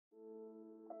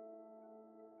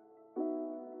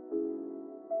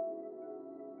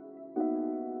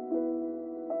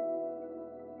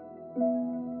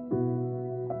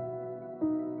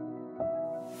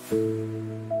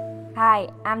Hi,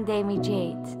 I'm Demi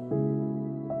Jade.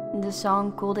 The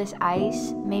song Cold as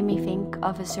Ice made me think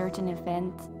of a certain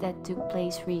event that took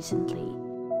place recently.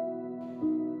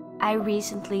 I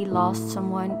recently lost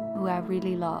someone who I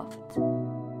really loved.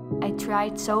 I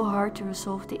tried so hard to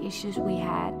resolve the issues we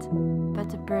had, but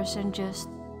the person just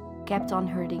kept on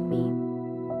hurting me.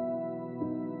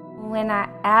 When I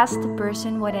asked the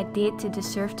person what I did to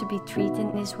deserve to be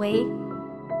treated this way,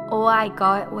 all I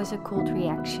got was a cold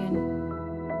reaction.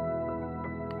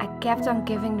 I kept on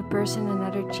giving the person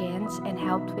another chance and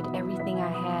helped with everything I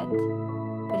had,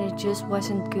 but it just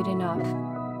wasn't good enough.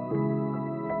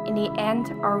 In the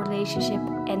end, our relationship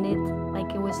ended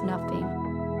like it was nothing.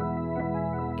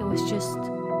 It was just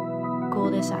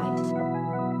cold as ice.